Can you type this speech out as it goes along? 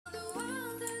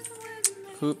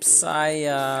Oops,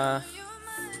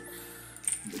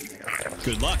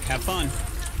 Good luck. Have fun.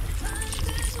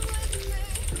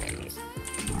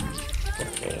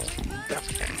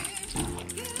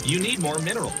 You need more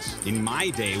minerals. In my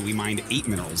day, we mined 8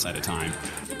 minerals at a time.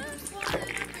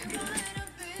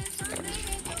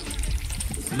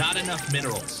 Not enough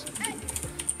minerals.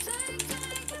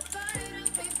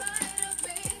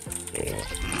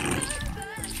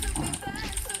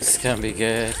 It's gonna be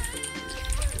good.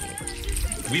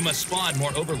 We must spawn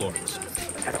more overlords.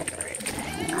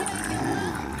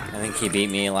 I think he beat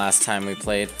me last time we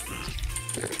played.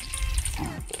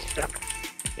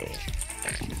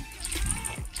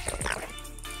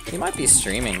 He might be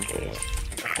streaming.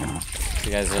 If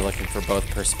you guys are looking for both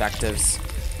perspectives,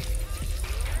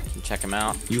 you can check him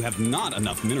out. You have not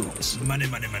enough minerals. Money,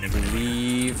 money, money, I money.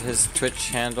 believe his Twitch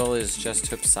handle is just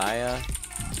Hoopsaya.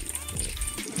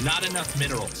 Not enough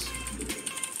minerals.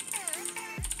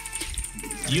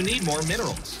 You need more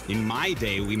minerals. In my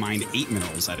day, we mined 8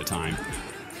 minerals at a time.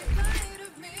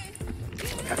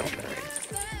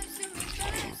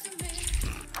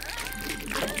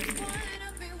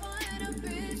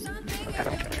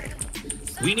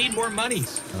 We need more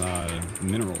monies.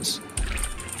 Minerals.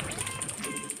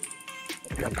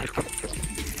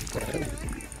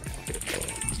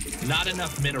 Not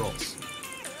enough minerals.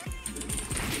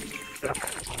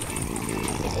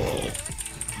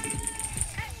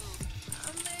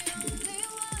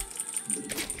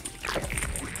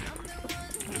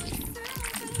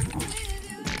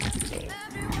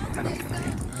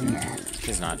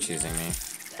 He's not choosing me.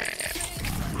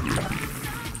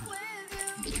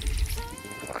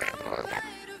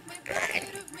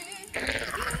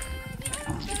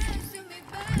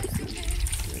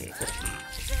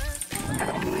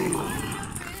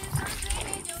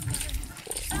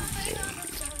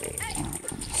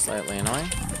 Slightly annoying.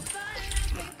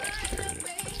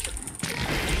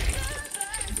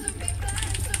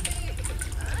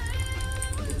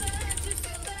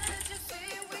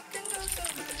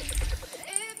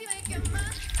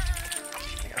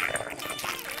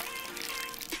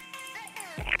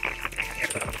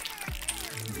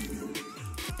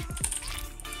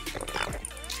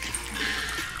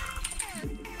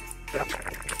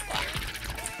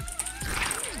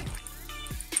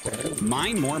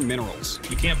 Mine more minerals.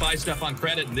 You can't buy stuff on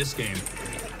credit in this game.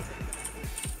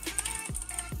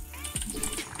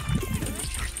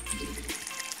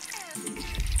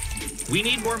 We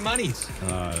need more monies.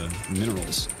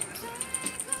 Minerals.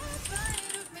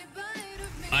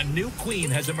 A new queen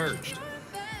has emerged.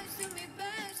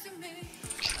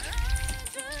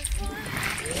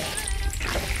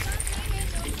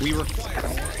 We require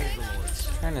more overlords.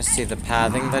 Trying to see the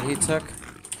pathing that he took.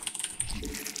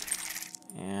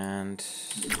 And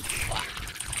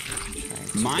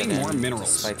Mine more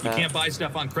minerals. You can't buy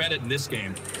stuff on credit in this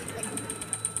game.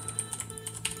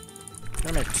 I'm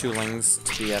gonna make Toolings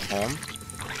to be at home.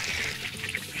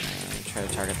 And try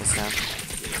to target this now.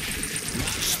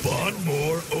 Spawn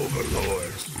more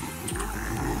overlords.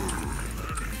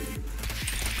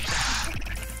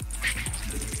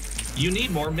 You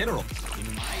need more minerals.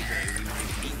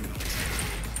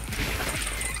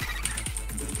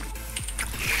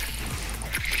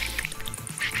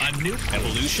 A new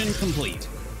Evolution complete.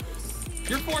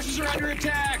 Your forces are under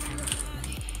attack.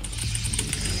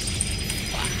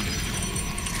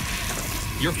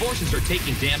 Your forces are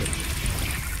taking damage.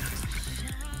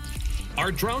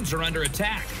 Our drones are under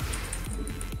attack.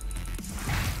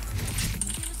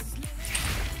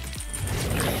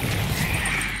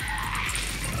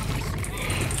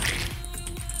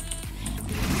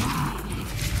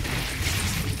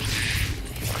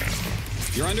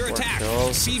 You're under attack.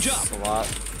 Kills. Siege up. That's a lot.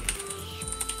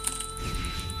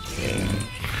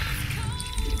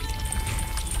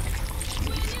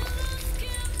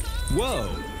 Whoa.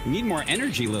 You need more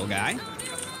energy, little guy.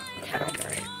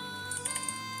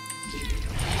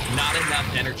 Not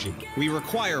enough energy. We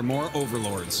require more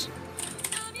overlords.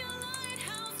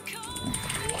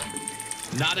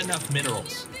 Not enough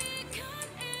minerals.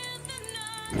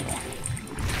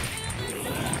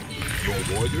 Your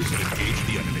warriors have engaged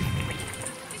the enemy.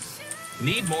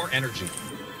 Need more energy.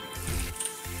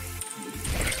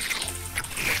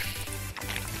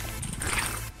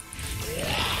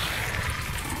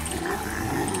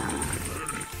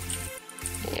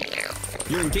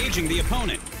 You're engaging the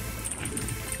opponent.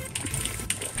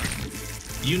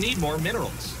 You need more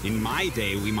minerals. In my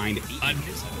day, we mined 8.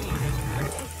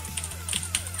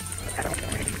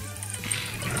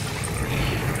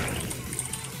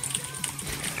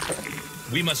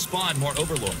 We must spawn more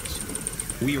overlords.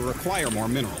 We require more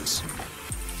minerals.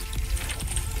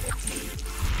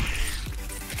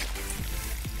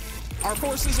 Our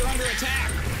forces are under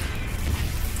attack.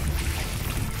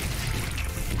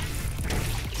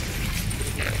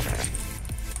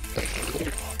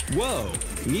 Whoa,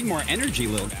 we need more energy,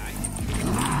 little guy.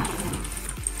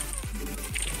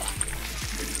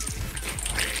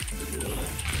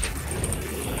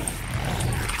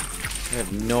 I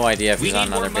have no idea if he's on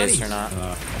another base or not.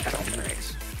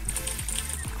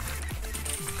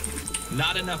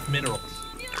 Not enough minerals.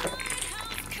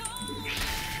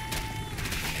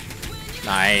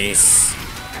 Nice.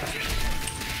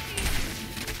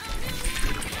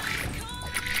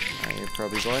 Alright, you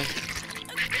probie boy.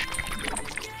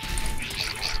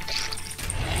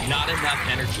 Not enough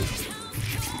energy.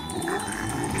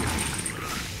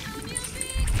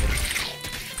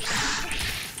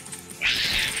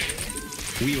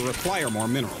 We require more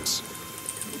minerals.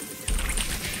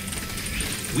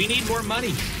 We need more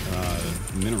money.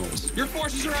 Minerals. Your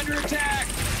forces are under attack.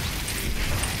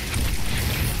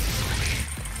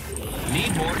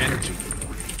 Need more energy.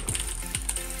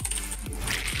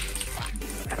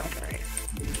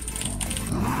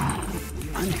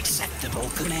 Unacceptable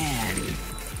command.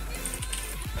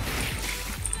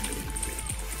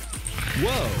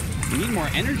 Whoa, we need more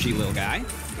energy, little guy.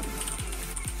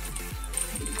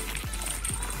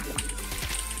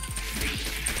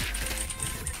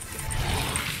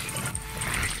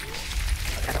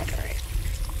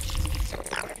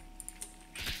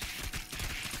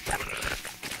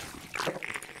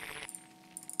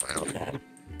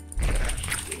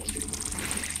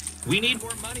 We need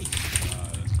more money.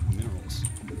 Minerals.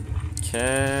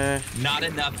 Okay. Not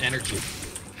enough energy. I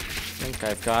think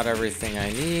I've got everything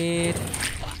I need.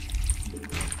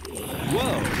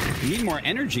 Whoa, we need more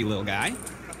energy, little guy.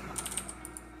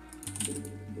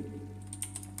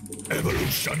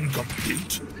 Evolution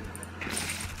complete.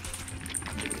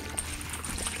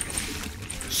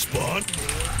 Spawn.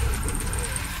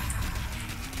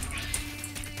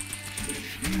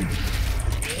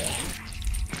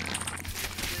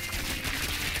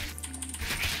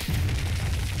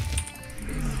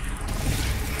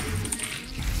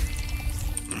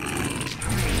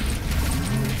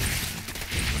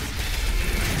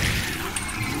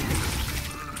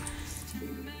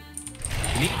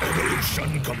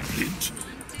 Evolution complete.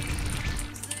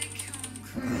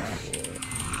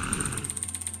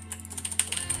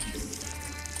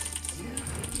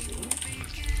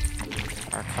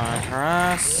 Archon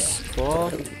harass.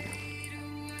 Cool.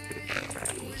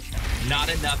 Not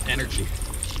enough energy.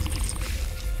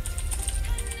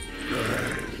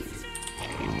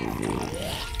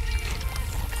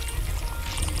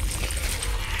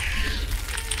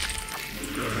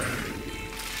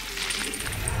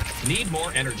 Need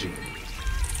more energy.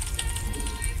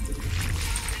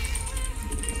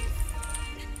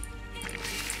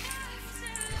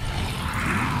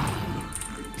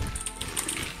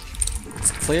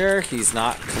 It's clear he's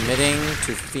not committing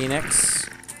to Phoenix.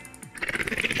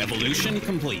 Evolution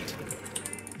complete.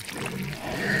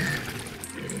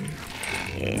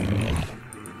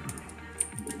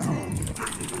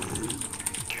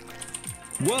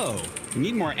 Whoa, we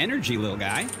need more energy, little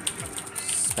guy.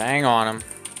 Bang on him.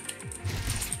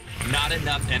 Not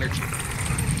enough energy.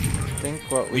 I think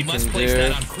what we must can place do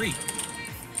that on creep.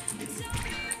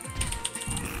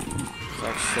 is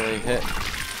actually hit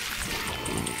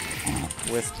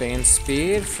with Bane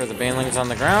speed for the Banelings on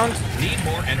the ground. Need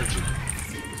more energy.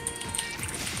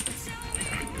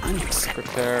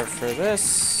 Prepare for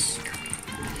this.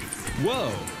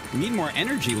 Whoa, we need more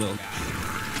energy, little guy.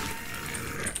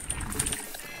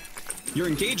 You're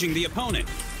engaging the opponent.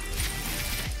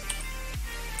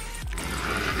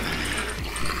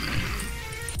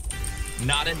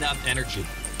 Not enough energy.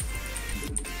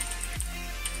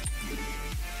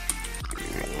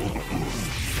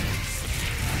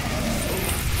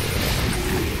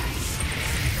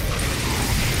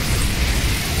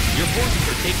 Your forces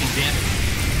are taking damage.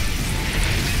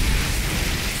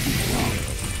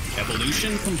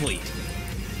 Evolution complete.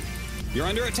 You're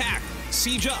under attack.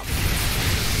 Siege up.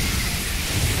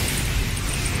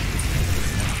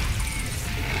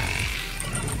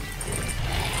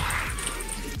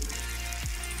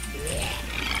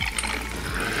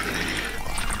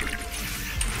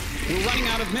 We're running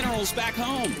out of minerals back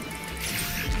home.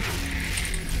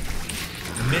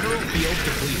 Mineral field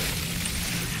depleted.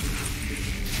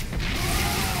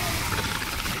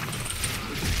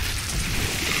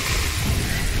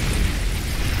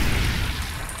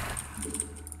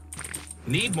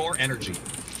 Need more energy.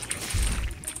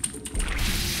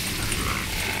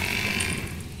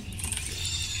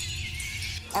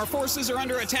 Our forces are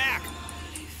under attack.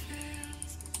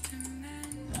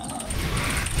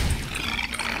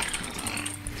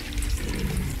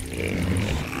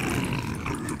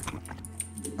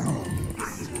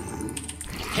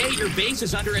 base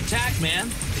is under attack, man.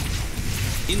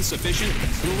 Insufficient.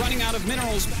 We're running out of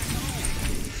minerals.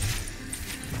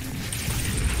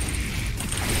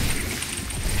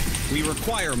 We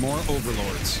require more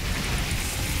overlords.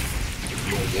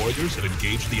 Your warriors have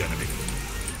engaged the enemy.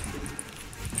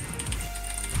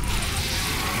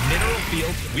 Mineral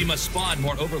field, we must spawn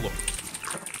more overlords.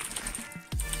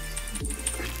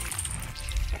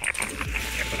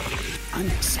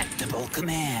 Unacceptable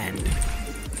command.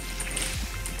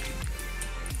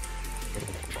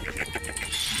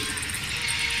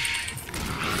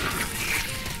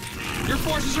 Your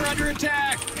forces are under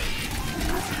attack!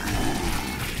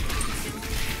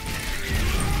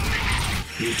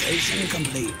 Mutation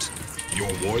complete.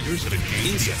 Your warriors have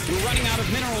engaged the enemy. We're running out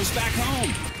of minerals back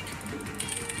home.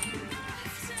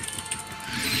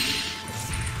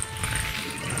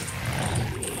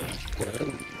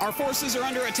 Our forces are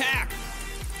under attack.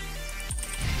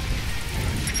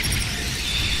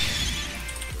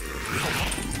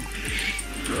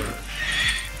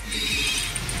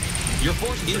 Your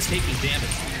forces are taking damage.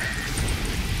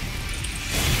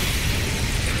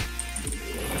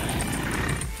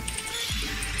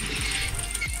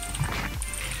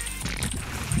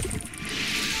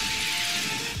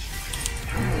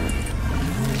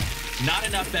 Not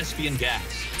enough Vespian gas.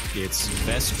 It's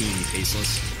Vespian,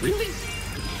 tasteless. Really?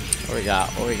 What we got?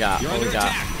 What we got? You're What under we got?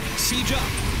 attack. Siege up.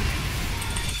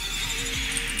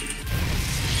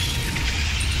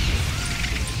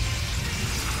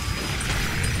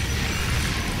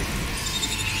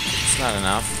 It's not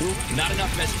enough. Not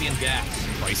enough Vespian gas.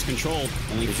 Price controlled.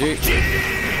 Only GG.